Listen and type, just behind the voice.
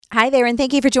Hi there, and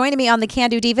thank you for joining me on the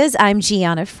Do Divas. I'm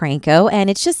Gianna Franco, and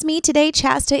it's just me today.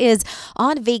 Chasta is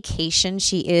on vacation.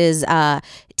 She is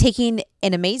taking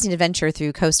an amazing adventure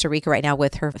through Costa Rica right now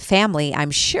with her family.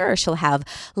 I'm sure she'll have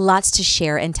lots to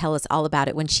share and tell us all about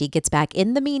it when she gets back.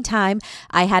 In the meantime,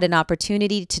 I had an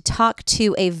opportunity to talk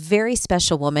to a very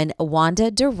special woman,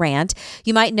 Wanda Durant.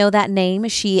 You might know that name.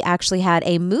 She actually had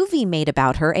a movie made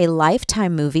about her, a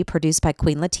Lifetime movie produced by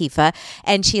Queen Latifah,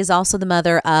 and she is also the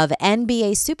mother of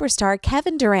NBA superstar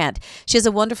Kevin Durant. She has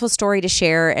a wonderful story to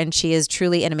share, and she is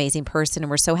truly an amazing person, and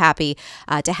we're so happy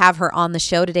to have her on the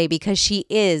show today because she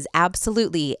is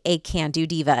absolutely a can-do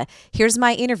diva. Here's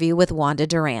my interview with Wanda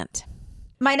Durant.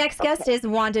 My next guest is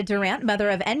Wanda Durant, mother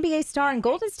of NBA star and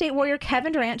Golden State Warrior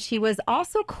Kevin Durant. She was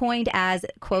also coined as,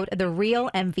 quote, the real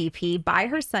MVP by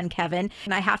her son, Kevin.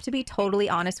 And I have to be totally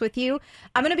honest with you.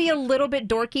 I'm going to be a little bit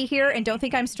dorky here and don't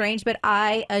think I'm strange, but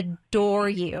I adore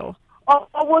you. Oh,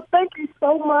 well, thank you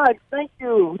so much. Thank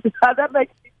you. That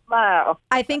makes me smile.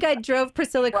 I think I drove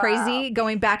Priscilla crazy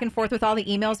going back and forth with all the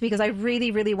emails because I really,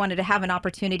 really wanted to have an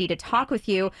opportunity to talk with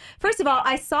you. First of all,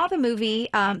 I saw the movie,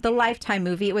 the Lifetime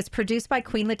movie. It was produced by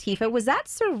Queen Latifah. Was that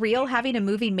surreal having a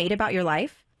movie made about your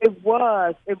life? It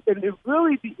was. It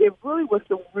really was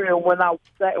surreal when I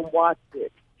sat and watched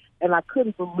it. And I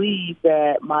couldn't believe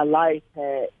that my life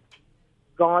had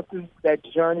gone through that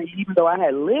journey. Even though I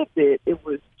had lived it, it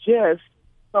was just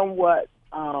somewhat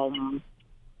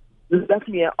left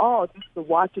me at all just to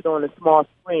watch it on a small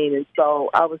screen. And so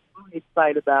I was really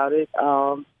excited about it.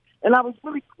 And I was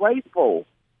really grateful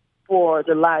for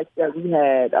the life that we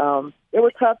had. There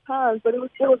were tough times, but it was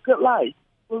still a good life.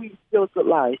 Really still a good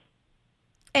life.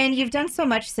 And you've done so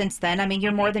much since then. I mean,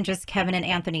 you're more than just Kevin and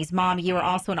Anthony's mom. You are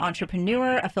also an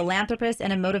entrepreneur, a philanthropist,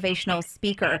 and a motivational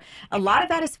speaker. A lot of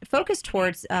that is focused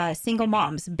towards single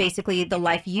moms, basically the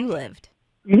life you lived.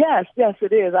 Yes,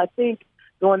 it is. I think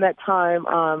during that time,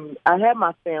 I had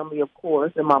my family, of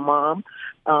course, and my mom.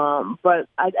 But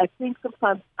I think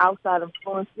sometimes outside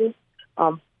influences,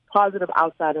 positive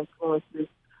outside influences,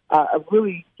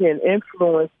 really can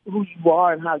influence who you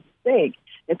are and how you think.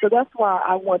 And so that's why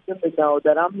I want them to know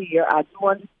that I'm here. I do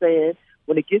understand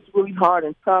when it gets really hard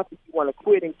and tough, if you want to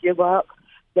quit and give up,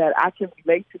 that I can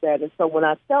relate to that. And so when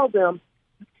I tell them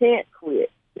you can't quit,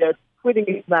 that quitting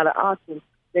is not an option,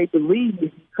 they believe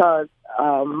me because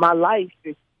my life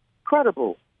is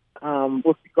incredible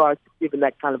with regard to giving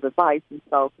that kind of advice. And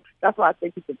so that's why I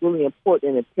think it's really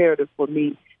important and imperative for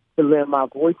me to lend my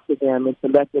voice to them and to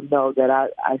let them know that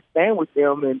I stand with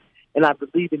them and I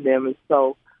believe in them. And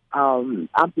so I'm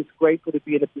just grateful to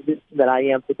be in the position that I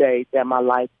am today, that my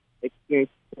life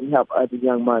experience can help other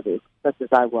young mothers, such as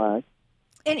I was.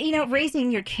 And, you know, raising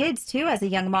your kids, too, as a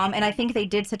young mom, and I think they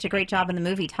did such a great job in the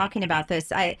movie talking about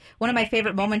this. One of my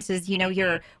favorite moments is, you know,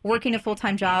 you're working a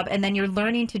full-time job, and then you're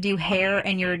learning to do hair,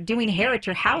 and you're doing hair at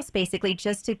your house, basically,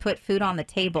 just to put food on the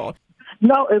table.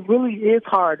 No, it really is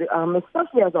hard,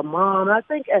 especially as a mom. I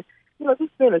think,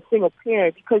 just being a single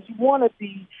parent, because you want to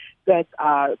be that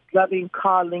loving,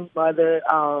 coddling mother,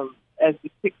 as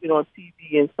depicted on TV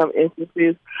in some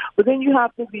instances. But then you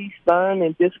have to be stern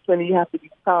and disciplined, and you have to be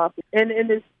tough. And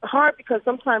it's hard because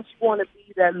sometimes you want to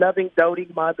be that loving,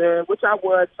 doting mother, which I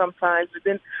was sometimes. But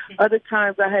then other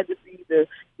times I had to be the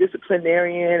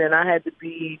disciplinarian, and I had to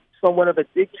be somewhat of a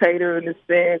dictator in a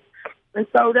sense. And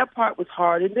so that part was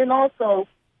hard. And then also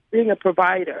being a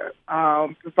provider,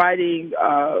 providing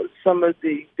some of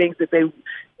the things that they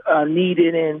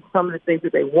needed and some of the things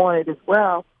that they wanted as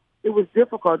well. It was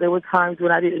difficult. There were times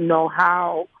when I didn't know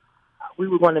how we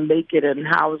were going to make it and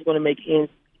how I was going to make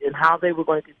ends meet and how they were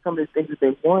going to get some of the things that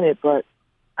they wanted. But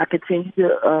I continued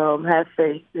to have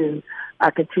faith, and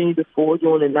I continued to forge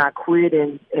on and not quit,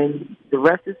 and the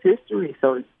rest is history,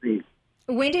 so to speak.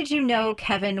 When did you know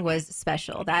Kevin was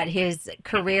special, that his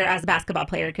career as a basketball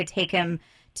player could take him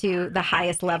to the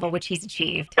highest level, which he's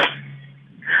achieved?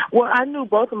 Well, I knew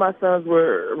both of my sons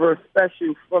were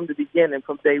special from the beginning,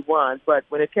 from day one. But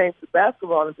when it came to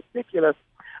basketball in particular,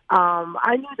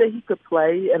 I knew that he could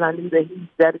play, and I knew that he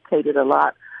dedicated a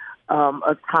lot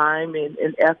of time and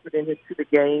effort into the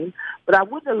game. But I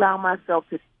wouldn't allow myself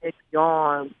to take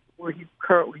beyond where he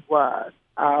currently was.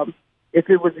 If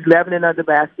it was 11 and under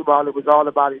basketball, it was all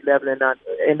about 11 and under.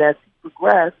 And as he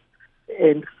progressed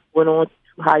and went on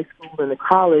to high school and to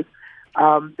college,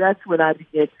 that's when I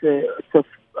began to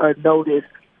notice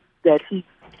that he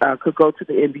could go to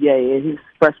the NBA in his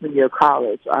freshman year of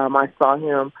college. I saw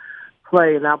him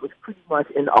play, and I was pretty much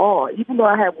in awe. Even though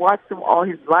I had watched him all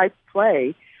his life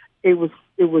play, it was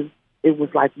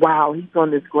like, wow, he's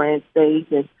on this grand stage,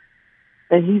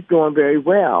 and he's doing very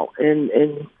well.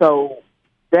 And so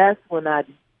that's when I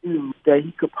knew that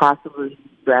he could possibly be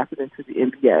drafted into the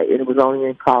NBA, and it was only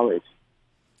in college.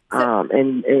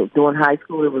 And during high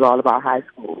school, it was all about high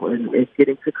school and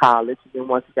getting to college. And then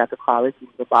once he got to college, it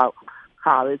was about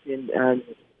college and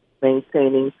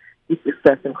maintaining his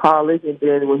success in college. And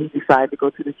then when he decided to go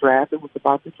to the draft, it was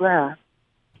about the draft.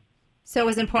 So it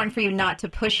was important for you not to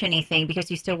push anything because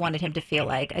you still wanted him to feel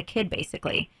like a kid,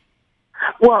 basically.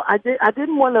 Well, I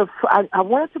didn't want to. I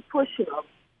wanted to push him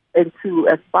and to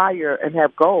aspire and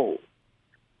have goals.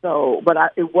 So, but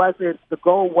it wasn't. The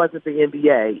goal wasn't the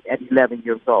NBA at 11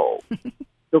 years old.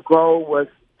 The goal was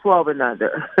 12 and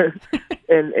under,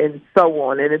 and so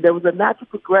on. And there was a natural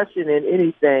progression in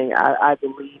anything, I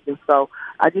believe. And so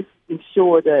I just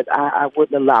ensured that I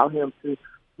wouldn't allow him to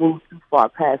move too far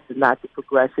past the natural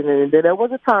progression. And then there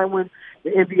was a time when the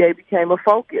NBA became a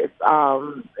focus.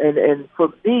 And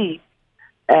for me,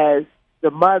 as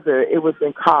the mother, it was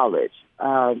in college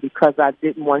because I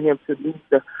didn't want him to lose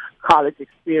the college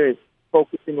experience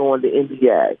focusing on the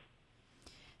NBA.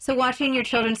 So watching your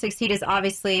children succeed is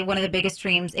obviously one of the biggest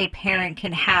dreams a parent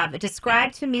can have.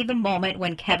 Describe to me the moment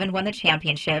when Kevin won the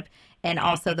championship and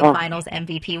also the finals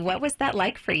MVP. What was that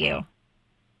like for you?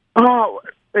 Oh,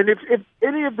 and if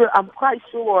any of I'm quite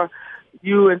sure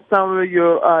you and some of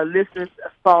your listeners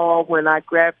saw when I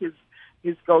grabbed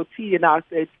his goatee and I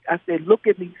said, look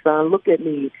at me, son, look at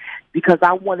me, because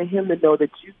I wanted him to know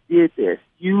that you did this.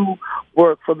 You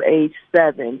worked from age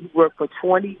 7. You worked for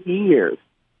 20 years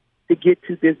to get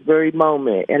to this very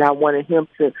moment, and I wanted him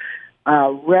to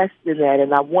rest in that,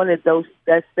 and I wanted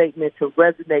that statement to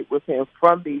resonate with him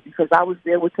from me because I was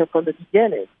there with him from the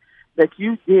beginning, that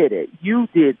you did it. You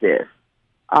did this.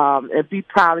 And be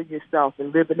proud of yourself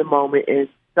and live in the moment and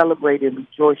celebrate and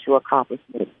rejoice your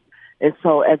accomplishments. And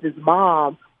so as his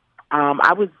mom,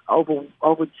 I was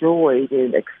overjoyed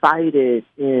and excited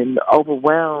and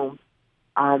overwhelmed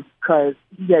because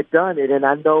he had done it. And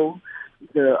I know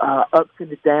the ups and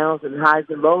the downs and highs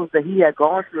and lows that he had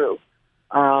gone through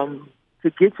to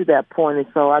get to that point. And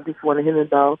so I just wanted him to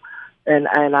know, and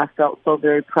I felt so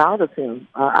very proud of him.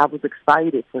 I was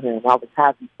excited for him. I was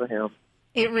happy for him.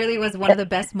 It really was one of the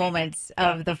best moments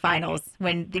of the finals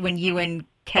when you and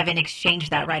Kevin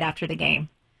exchanged that right after the game.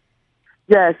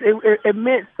 Yes, it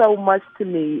meant so much to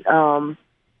me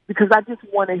because I just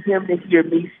wanted him to hear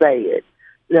me say it.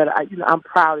 That I'm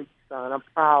proud of you, son. I'm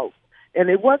proud, and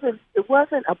it wasn't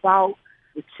about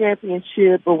the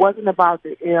championship. It wasn't about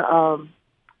the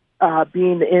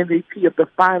being the MVP of the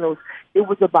finals. It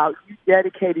was about you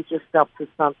dedicated yourself to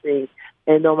something,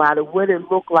 and no matter what it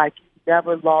looked like, you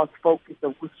never lost focus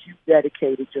of what you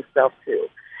dedicated yourself to,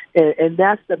 and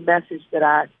that's the message that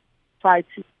I try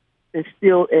to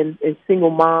instill in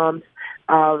single moms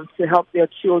to help their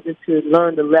children to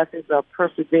learn the lessons of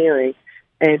persevering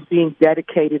and being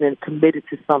dedicated and committed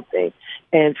to something.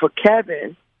 And for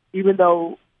Kevin, even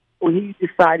though when he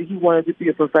decided he wanted to be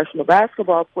a professional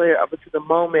basketball player up until the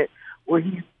moment where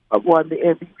he won the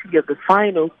MVP of the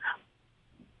finals,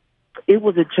 it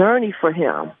was a journey for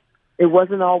him. It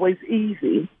wasn't always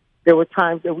easy. There were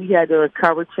times that we had to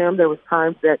encourage him. There was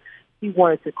times that he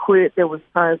wanted to quit. There was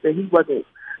times that he wasn't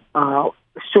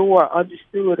sure or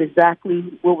understood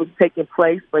exactly what was taking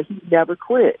place, but he never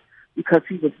quit because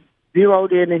he was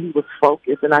zeroed in and he was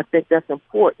focused. And I think that's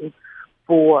important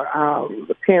for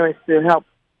the parents to help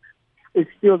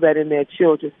instill that in their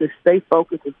children, to stay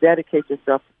focused and dedicate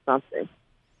yourself to something.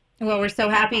 Well, we're so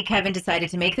happy Kevin decided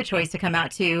to make the choice to come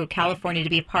out to California to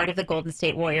be part of the Golden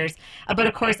State Warriors. But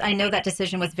of course, I know that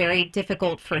decision was very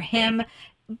difficult for him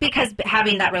because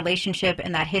having that relationship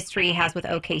and that history he has with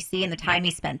OKC and the time he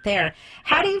spent there.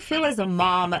 How do you feel as a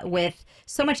mom with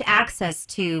so much access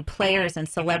to players and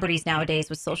celebrities nowadays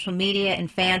with social media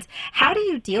and fans? How do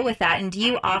you deal with that? And do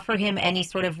you offer him any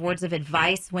sort of words of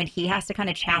advice when he has to kind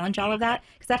of challenge all of that?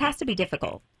 Because that has to be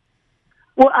difficult.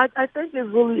 Well, I think it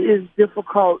really is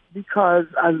difficult because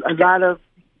a lot of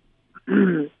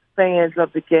fans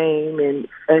of the game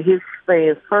and his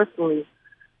fans personally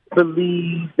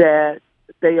believe that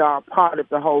they are part of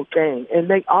the whole thing. And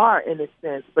they are in a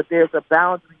sense, but there's a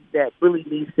boundary that really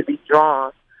needs to be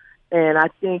drawn. And I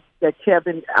think that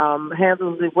Kevin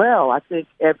handles it well. I think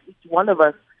each one of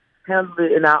us handles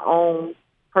it in our own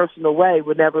personal way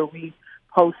whenever we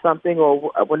post something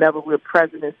or whenever we're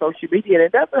present in social media. And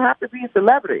it doesn't have to be a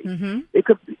celebrity. Mm-hmm. It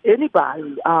could be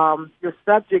anybody. You're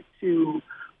subject to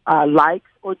likes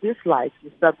or dislikes.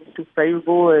 You're subject to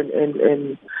favorable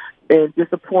and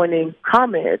disappointing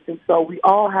comments. And so we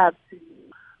all have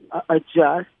to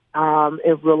adjust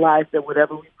and realize that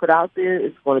whatever we put out there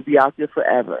is going to be out there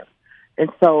forever. And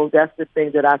so that's the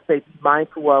thing that I say, be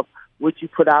mindful of what you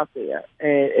put out there,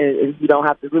 and you don't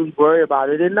have to really worry about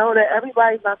it. And know that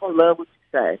everybody's not going to love what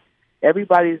you say.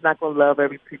 Everybody's not going to love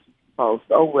every picture you post.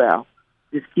 Oh, well,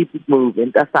 just keep it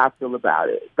moving. That's how I feel about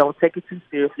it. Don't take it too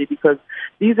seriously, because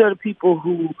these are the people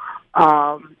who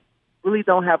really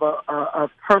don't have a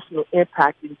personal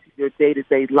impact into your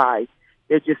day-to-day life.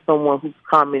 They're just someone who's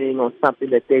commenting on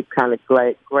something that they've kind of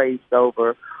grazed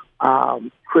over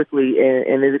quickly,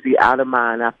 and it'll be out of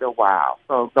mind after a while.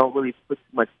 So don't really put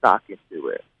too much stock into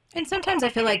it. And sometimes I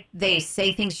feel like they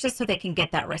say things just so they can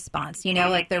get that response,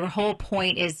 like their whole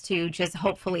point is to just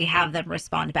hopefully have them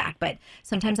respond back. But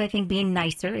sometimes I think being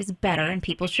nicer is better, and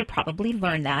people should probably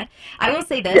learn that. I will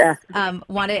say this,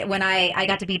 when I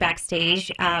got to be backstage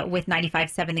with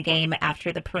 95.7 The Game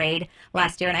after the parade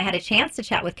last year, and I had a chance to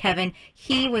chat with Kevin,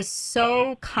 he was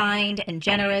so kind and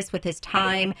generous with his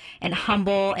time and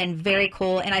humble and very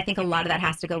cool. And I think a lot of that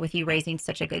has to go with you raising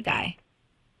such a good guy.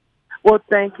 Well,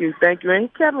 thank you.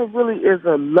 And Kevin really is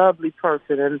a lovely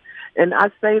person, and I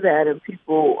say that, and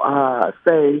people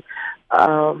say,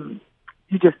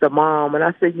 you're just a mom, and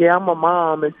I say, yeah, I'm a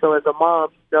mom, and so as a mom,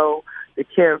 you know the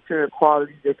character and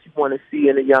qualities that you want to see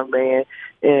in a young man,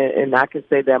 and I can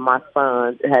say that my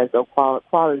son has those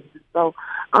qualities. So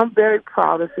I'm very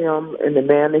proud of him and the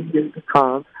man that he has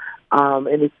become, and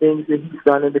the things that he's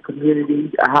done in the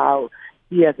community, how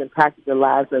he has impacted the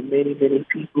lives of many, many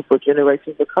people for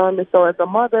generations to come. And so as a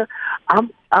mother, I'm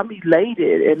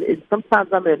elated, and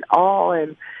sometimes I'm in awe,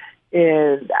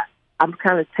 and I'm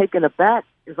kind of taken aback.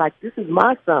 It's like, this is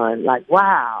my son. Like,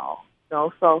 wow.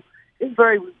 So it's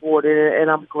very rewarding,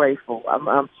 and I'm grateful.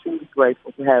 I'm truly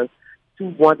grateful to have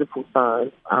two wonderful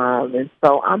sons. And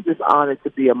so I'm just honored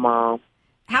to be a mom.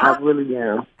 I really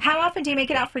am. How often do you make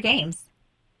it out for games?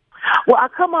 Well, I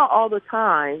come out all the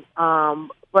time,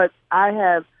 but I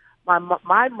have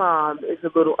my mom is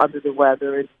a little under the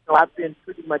weather, and so I've been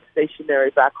pretty much stationary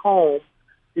back home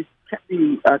to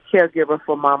be a caregiver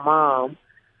for my mom,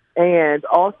 and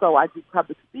also I do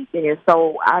public speaking, and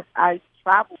so I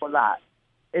travel a lot,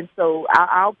 and so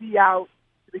I'll be out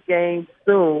to the game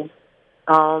soon,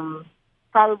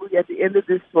 probably at the end of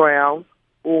this round,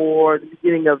 or the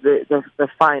beginning of the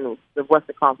finals, the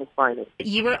Western Conference Finals.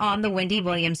 You were on the Wendy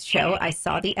Williams show. I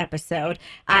saw the episode.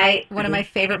 One of my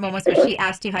favorite moments was she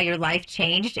asked you how your life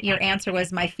changed. Your answer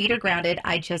was, my feet are grounded.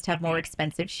 I just have more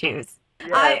expensive shoes.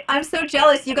 Yes. I'm so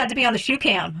jealous you got to be on the shoe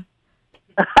cam.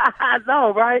 I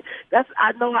know, right?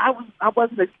 I know I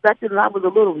wasn't expecting, and I was a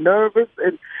little nervous,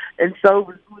 and so it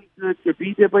was really good to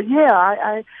be there. But yeah,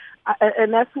 I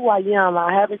and that's who I am.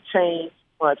 I haven't changed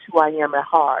much who I am at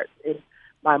heart, and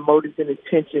my motives and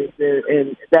intentions,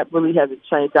 and that really hasn't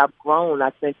changed. I've grown,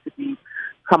 I think, to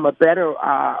become a better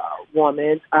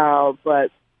woman.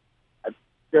 But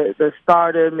the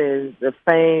stardom and the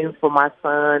fame for my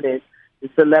son, and the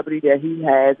celebrity that he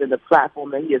has, and the platform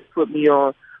that he has put me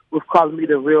on, with calling me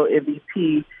the real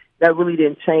MVP, that really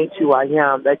didn't change who I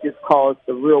am. That just caused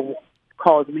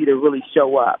me to really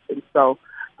show up. And so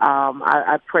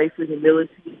I pray for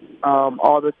humility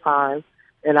all the time.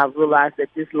 And I realized that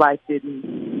this life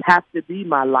didn't have to be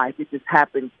my life. It just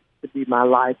happened to be my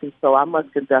life. And so I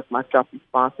must conduct myself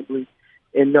responsibly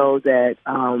and know that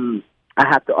I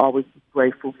have to always be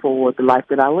grateful for the life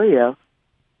that I live.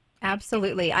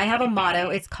 Absolutely. I have a motto.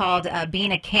 It's called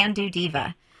being a can-do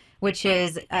diva, which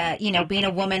is, being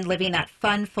a woman living that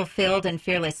fun, fulfilled, and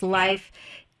fearless life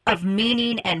of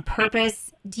meaning and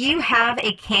purpose. Do you have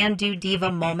a can-do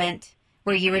diva moment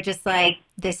where you were just like,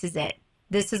 this is it?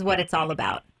 This is what it's all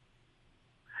about?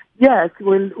 Yes,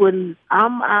 when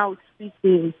I'm out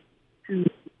speaking to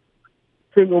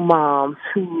single moms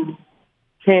who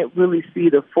can't really see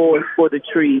the forest for the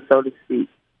trees, so to speak,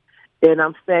 and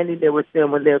I'm standing there with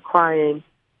them when they're crying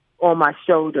on my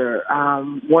shoulder,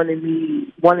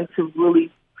 wanting to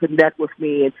really connect with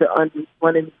me and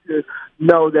wanting to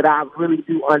know that I really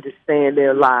do understand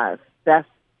their lives. That's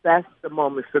the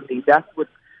moment for me. That's what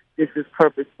this is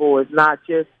purpose for. It's not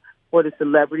just for the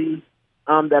celebrity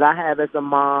that I have as a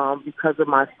mom because of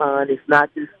my son. It's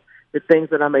not just the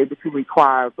things that I'm able to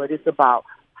require, but it's about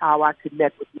how I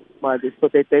connect with these mothers so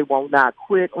that they will not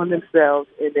quit on themselves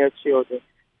and their children.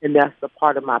 And that's the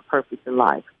part of my purpose in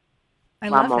life. I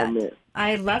love that.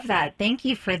 I love that. Thank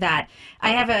you for that.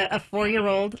 I have a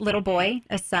 4-year-old little boy,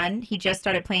 a son. He just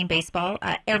started playing baseball.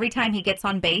 Every time he gets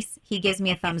on base, he gives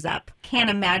me a thumbs up. Can't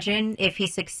imagine if he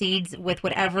succeeds with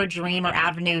whatever dream or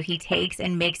avenue he takes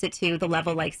and makes it to the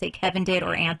level like, say, Kevin did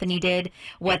or Anthony did,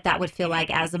 what that would feel like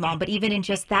as a mom. But even in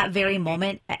just that very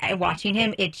moment, watching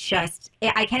him,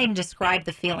 I can't even describe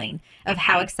the feeling of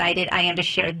how excited I am to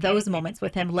share those moments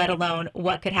with him, let alone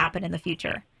what could happen in the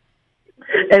future.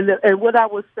 And what I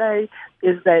would say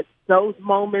is that those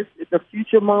moments, the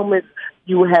future moments,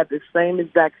 you will have the same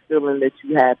exact feeling that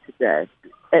you have today.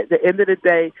 At the end of the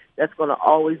day, that's going to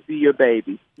always be your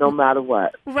baby, no matter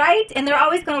what. Right? And they're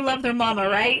always going to love their mama,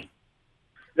 right?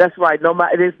 That's right. No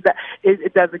matter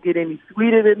it doesn't get any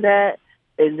sweeter than that,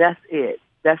 and that's it.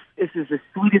 It's as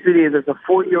sweet as it is as a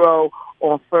 4-year-old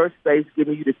on first base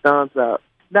giving you the thumbs up.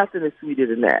 Nothing is sweeter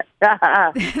than that.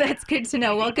 That's good to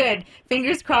know. Well, good.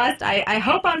 Fingers crossed. I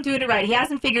hope I'm doing it right. He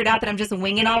hasn't figured out that I'm just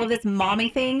winging all of this mommy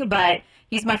thing, but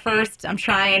he's my first. I'm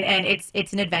trying, and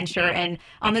it's an adventure. And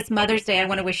on this Mother's Day, I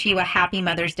want to wish you a happy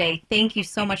Mother's Day. Thank you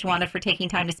so much, Wanda, for taking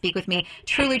time to speak with me.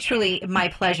 Truly, truly my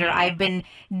pleasure. I've been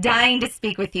dying to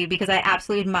speak with you because I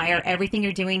absolutely admire everything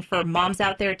you're doing for moms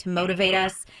out there to motivate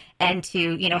us and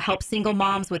to, help single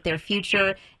moms with their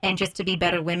future and just to be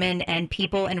better women and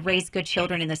people and raise good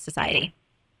children in this society.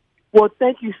 Well,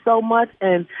 thank you so much,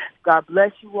 and God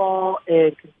bless you all,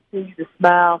 and continue to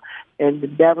smile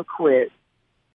and never quit.